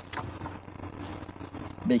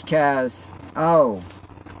 Because, oh,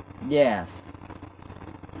 yes,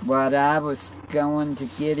 what I was going to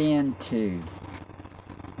get into,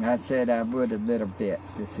 I said I would a little bit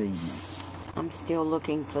this evening. I'm still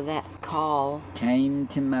looking for that call. Came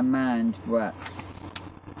to my mind what?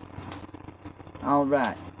 All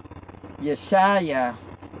right. Yeshaya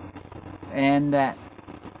and that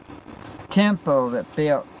temple that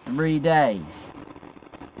built 3 days.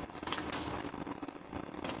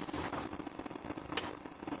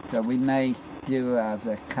 So we may do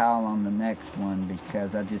the call on the next one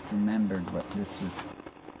because I just remembered what this was.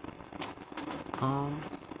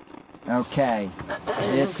 Okay.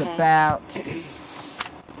 It's Okay. about,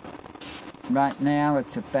 right now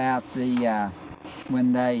it's about the,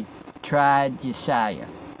 when they tried Yeshaya.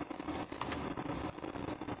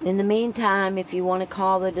 In the meantime, if you want to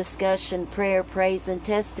call the discussion, prayer, praise, and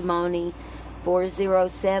testimony,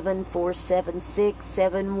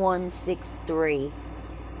 407-476-7163.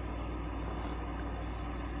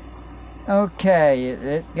 Okay,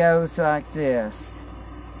 it goes like this.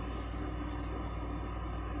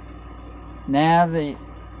 Now the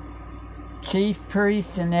chief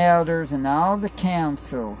priests and elders and all the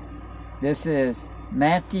council, this is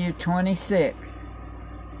Matthew 26,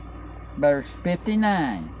 verse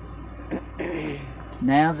 59.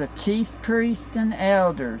 Now the chief priests and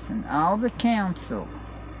elders and all the council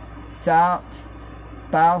sought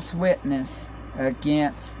false witness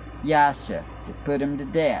against Yahshua to put him to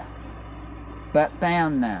death, but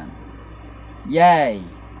found none. Yea,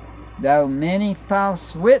 though many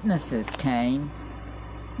false witnesses came,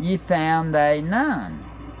 ye found they none.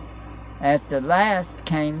 At the last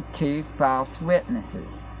came 2 false witnesses,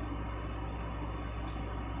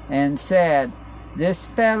 and said, This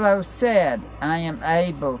fellow said, I am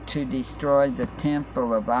able to destroy the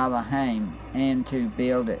temple of Elohim and to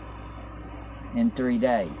build it in 3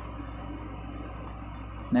 days.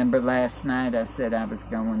 Remember last night I said I was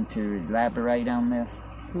going to elaborate on this?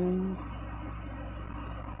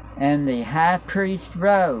 And the high priest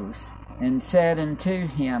rose and said unto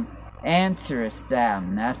him, Answerest thou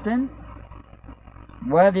nothing?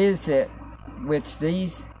 What is it which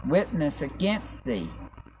these witness against thee?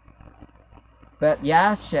 But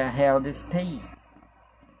Yahshua held his peace.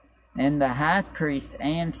 And the high priest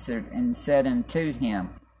answered and said unto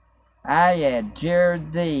him, I adjure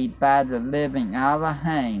thee by the living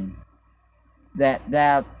Elohim, that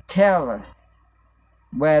thou tellest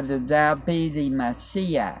whether thou be the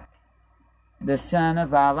Mashiach, the son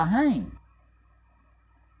of Elohim.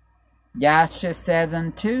 Yahshua said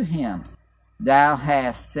unto him, Thou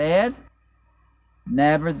hast said,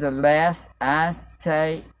 Nevertheless I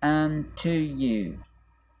say unto you,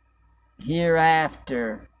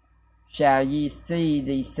 Hereafter shall ye see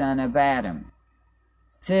the Son of Adam,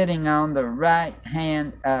 sitting on the right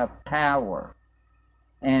hand of power,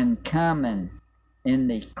 and coming in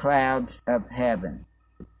the clouds of heaven.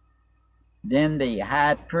 Then the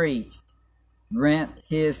high priest rent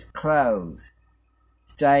his clothes,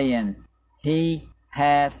 saying, He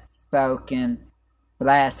hath spoken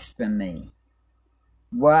blasphemy.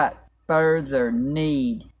 What further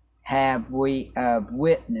need have we of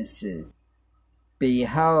witnesses?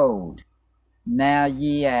 Behold, now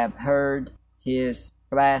ye have heard his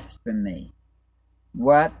blasphemy.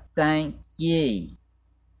 What think ye?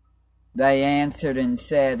 They answered and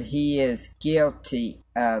said, He is guilty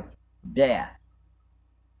of death.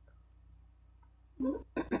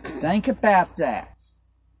 Think about that.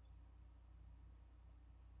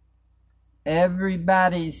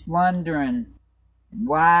 Everybody's wondering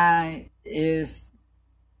why is,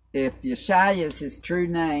 if Yeshua is his true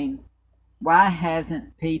name, why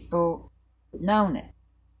hasn't people known it?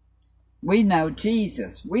 We know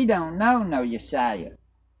Jesus. We don't know no Yeshua.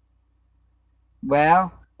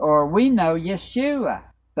 Well, or we know Yeshua,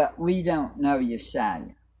 but we don't know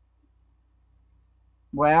Yeshua.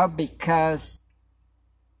 Well, because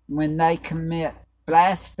when they commit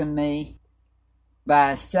blasphemy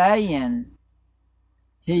by saying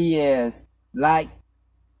he is like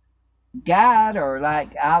God or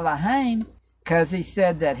like Elohim, because he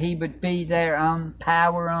said that he would be there on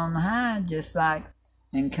power on high, just like,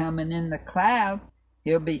 and coming in the clouds,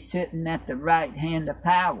 he'll be sitting at the right hand of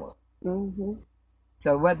power.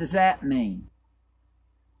 So what does that mean?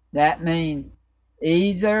 That means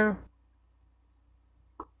either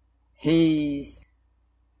he's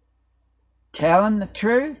telling the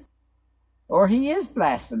truth or he is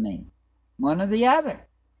blaspheming. One or the other.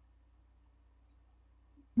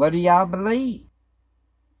 What do y'all believe?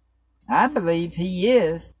 I believe he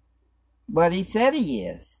is what he said he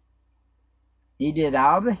is. He did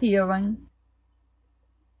all the healings.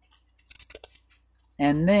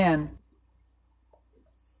 And then,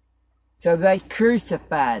 so they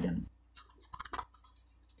crucified him.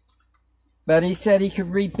 But he said he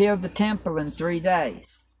could rebuild the temple in 3 days.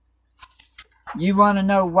 You want to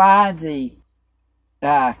know why the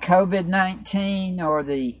COVID-19 or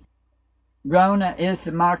the Rona is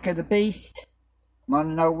the mark of the beast? Want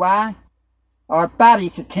to know why? Our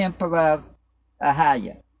body's the temple of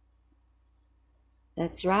Ahaya.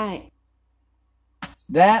 That's right.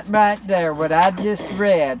 That right there, what I just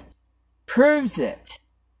read, proves it.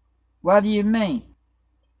 What do you mean?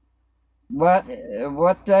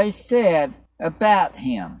 What they said about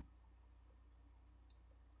him.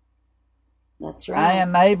 That's right. I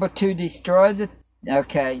am able to destroy the...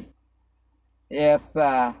 Okay. If...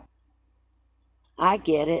 I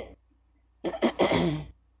get it.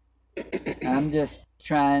 I'm just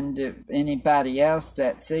trying to... Anybody else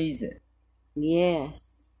that sees it. Yes.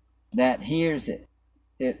 That hears it.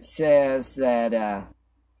 It says that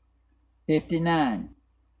 59.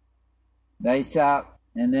 They saw...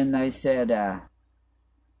 And then they said...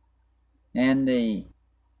 and the...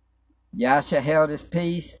 Yasha held his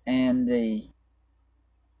peace, and the...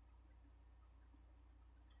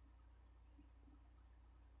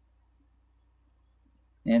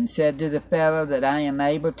 and said to the fellow that I am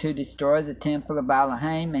able to destroy the temple of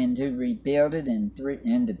Elohim and to rebuild it and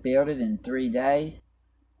to build it in 3 days.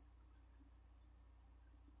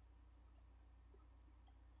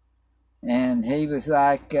 And he was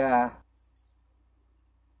like, and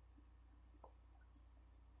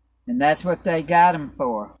that's what they got him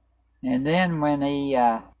for. And then when he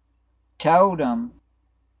told them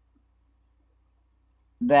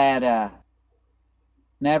that,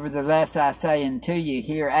 nevertheless I say unto you,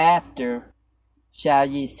 hereafter shall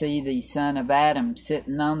ye see the Son of Adam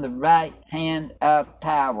sitting on the right hand of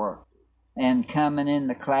power and coming in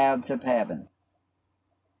the clouds of heaven.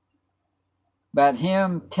 But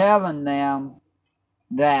him telling them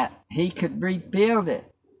that he could rebuild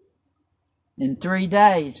it in 3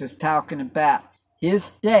 days was talking about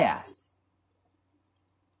his death,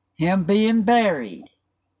 him being buried,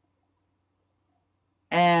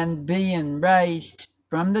 and being raised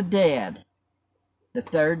from the dead the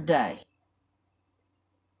 3rd day.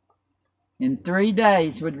 In 3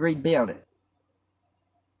 days would rebuild it.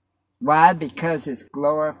 Why? Because it's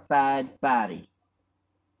glorified body.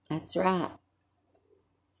 That's right.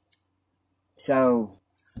 So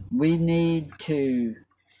we need to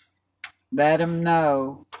let them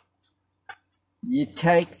know, you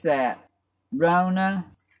take that Rona,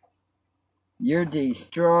 you're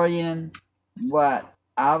destroying what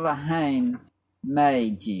Elohim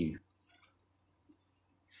made you.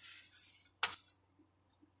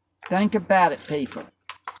 Think about it, people.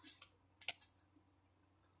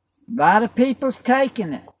 A lot of people's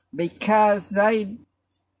taking it because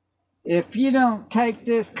if you don't take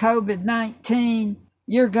this COVID-19,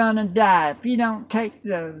 you're gonna die. If you don't take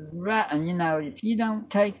if you don't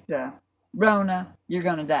take the Rona, you're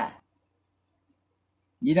gonna die.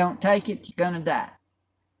 You don't take it, you're gonna die.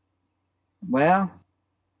 Well,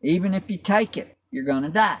 even if you take it, you're gonna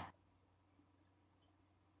die.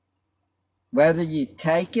 Whether you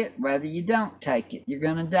take it, whether you don't take it, you're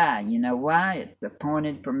gonna die. You know why? It's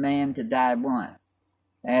appointed for man to die once.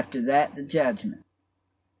 After that, the judgment.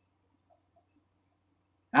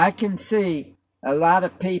 I can see a lot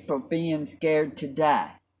of people being scared to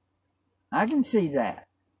die. I can see that.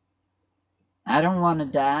 I don't want to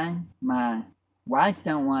die. My wife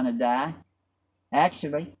don't want to die.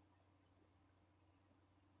 Actually.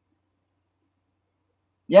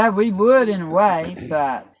 Yeah, we would in a way,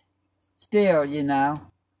 but still,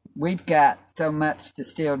 we've got so much to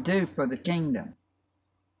still do for the kingdom.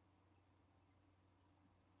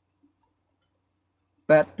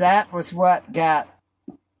 But that was what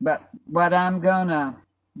I'm gonna,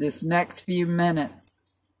 this next few minutes,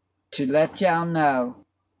 to let y'all know,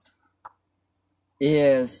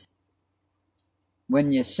 is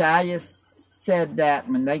when Yeshua said that,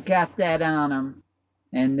 when they got that on him,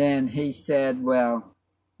 and then he said, well,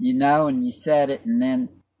 and you said it, and then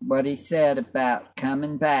what he said about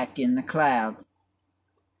coming back in the clouds,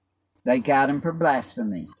 they got him for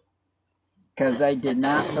blasphemy, because they did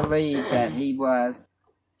not believe that he was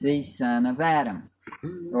the Son of Adam,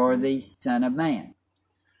 or the Son of Man,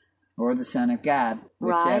 or the Son of God,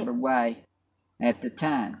 whichever way at the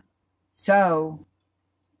time. So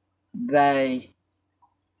they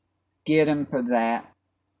get him for that.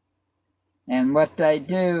 And what they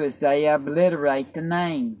do is they obliterate the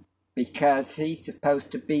name, because he's supposed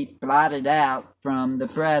to be blotted out from the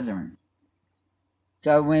brethren.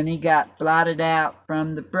 So when he got blotted out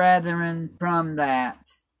from the brethren from that,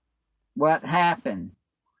 what happened?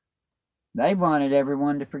 They wanted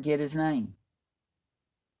everyone to forget his name.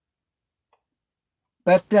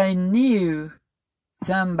 But they knew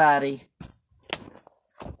somebody.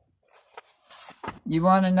 You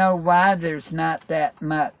want to know why there's not that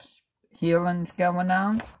much healings going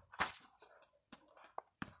on?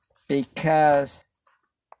 Because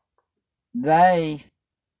they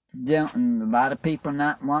don't, a lot of people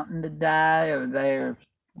not wanting to die, or they're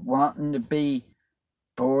wanting to be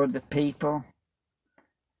for the people.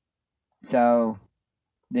 So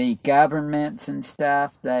the governments and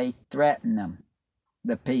stuff, they threaten them,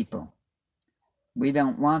 the people. We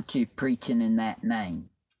don't want you preaching in that name.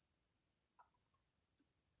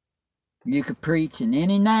 You could preach in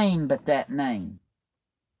any name but that name.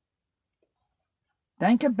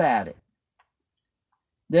 Think about it.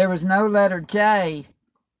 There was no letter J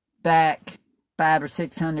back 500 or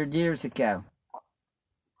 600 years ago.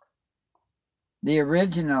 The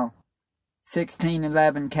original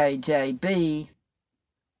 1611 KJB,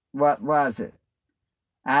 what was it?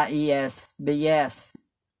 IESBS.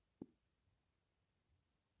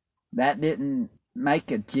 That didn't make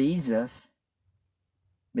a Jesus,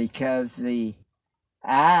 because the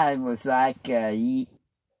I was like a E,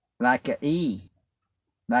 like a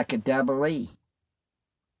double E.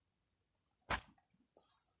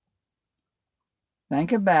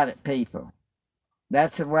 Think about it, people.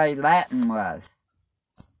 That's the way Latin was.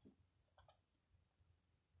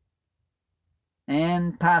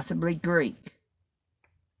 And possibly Greek.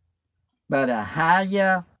 But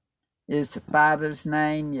Ahia is the Father's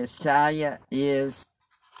name. Yeshaya is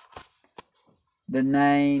the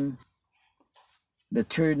name, the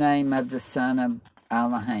true name of the Son of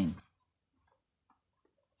Elohim.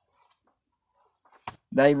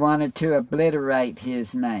 They wanted to obliterate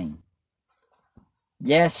his name.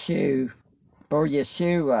 Yeshu, for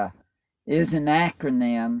Yeshua, is an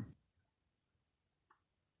acronym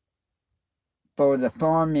for the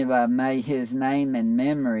formula, may his name and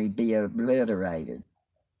memory be obliterated,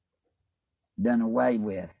 done away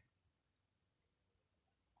with.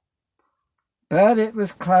 But it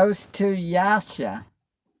was close to Yasha,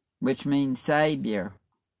 which means Savior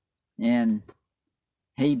in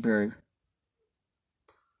Hebrew.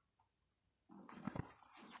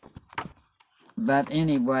 But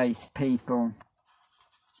anyways, people,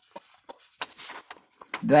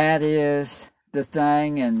 that is the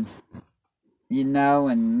thing. And you know,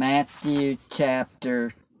 in Matthew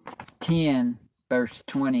chapter 10, verse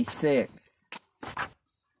 26,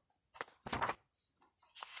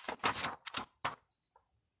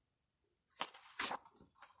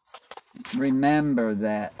 remember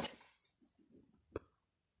that.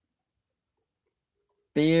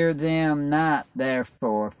 Fear them not,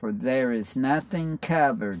 therefore, for there is nothing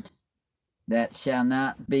covered that shall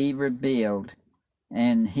not be revealed,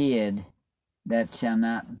 and hid that shall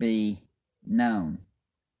not be known.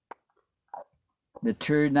 The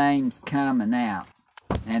true name's coming out,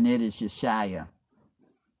 and it is Yeshua.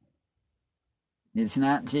 It's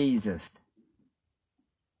not Jesus.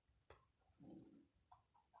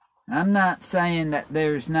 I'm not saying that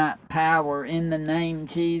there's not power in the name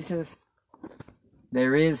Jesus.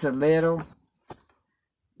 There is a little.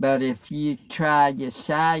 But if you try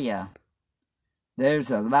Yeshua, there's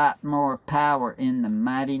a lot more power in the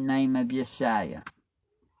mighty name of Yeshua.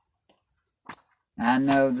 I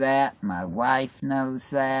know that. My wife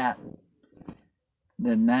knows that.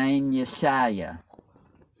 The name Yeshua.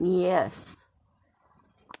 Yes.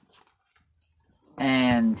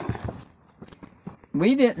 And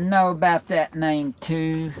we didn't know about that name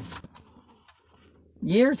 2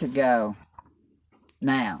 years ago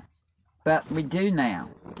now. But we do now.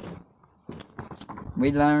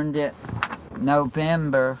 We learned it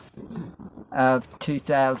November of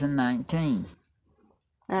 2019.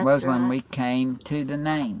 That's was right. When we came to the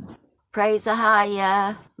name. Praise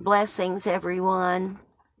Ahia. Blessings, everyone.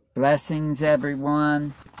 Blessings,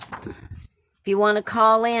 everyone. If you want to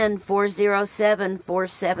call in,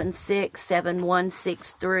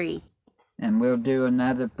 407-476-7163. And we'll do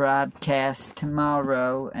another broadcast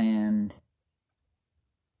tomorrow. And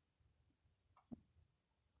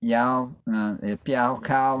y'all, if y'all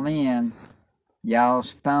call in,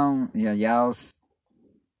 y'all's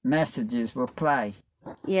messages will play.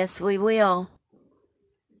 Yes, we will.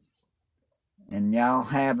 And y'all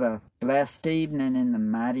have a blessed evening in the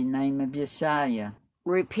mighty name of Yeshua.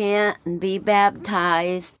 Repent and be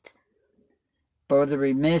baptized. For the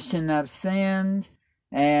remission of sins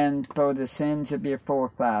and for the sins of your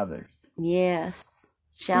forefathers. Yes.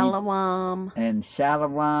 Shalom. And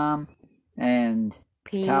shalom. And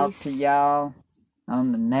Peace. talk to y'all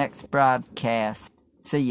on the next broadcast. See ya.